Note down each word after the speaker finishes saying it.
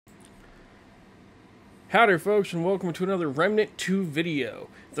Howdy folks, and welcome to another Remnant 2 video.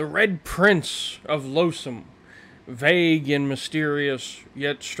 The Red Prince of Loathsome. Vague and mysterious,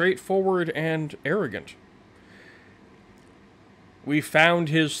 yet straightforward and arrogant. We found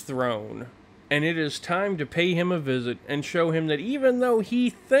his throne, and it is time to pay him a visit and show him that even though he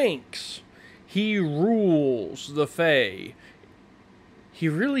thinks he rules the Fae, he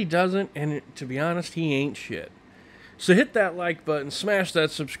really doesn't, and to be honest, he ain't shit. So hit that like button, smash that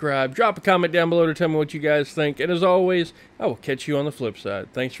subscribe, drop a comment down below to tell me what you guys think, and as always, I will catch you on the flip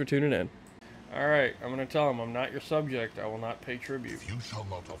side. Thanks for tuning in. Alright, I'm going to tell him I'm not your subject. I will not pay tribute. If you shall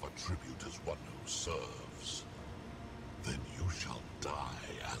not offer tribute as one who serves, then you shall die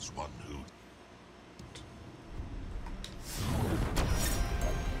as one who...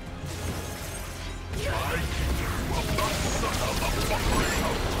 My kingdom will not suffer the mockery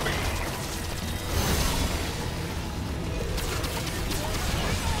of me!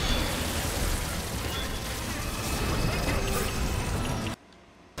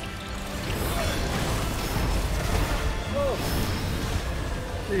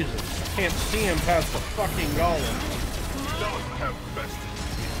 Jesus, can't see him past the fucking golem. None have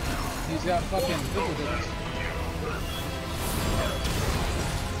bested. He's got fucking difficulties.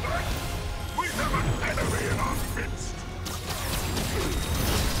 We have an enemy in our midst.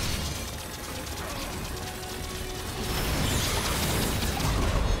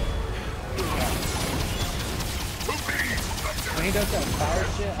 When he does that fire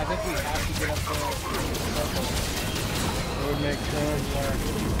shit, I think we have to get up there. It would make sense.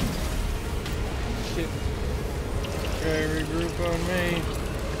 Shit. Okay, regroup on me.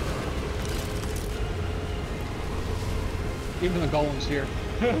 Even the golem's here.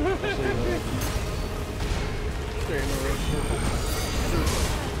 Stay in the red circle.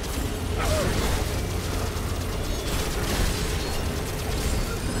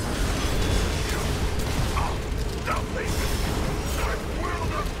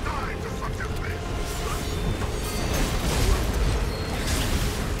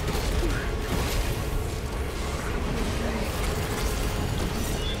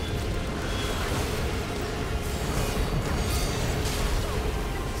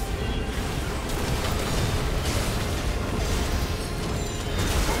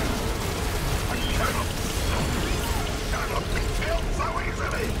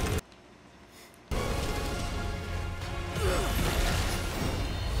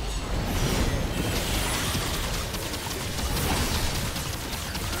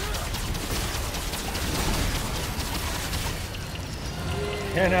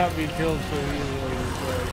 Cannot be killed so easily.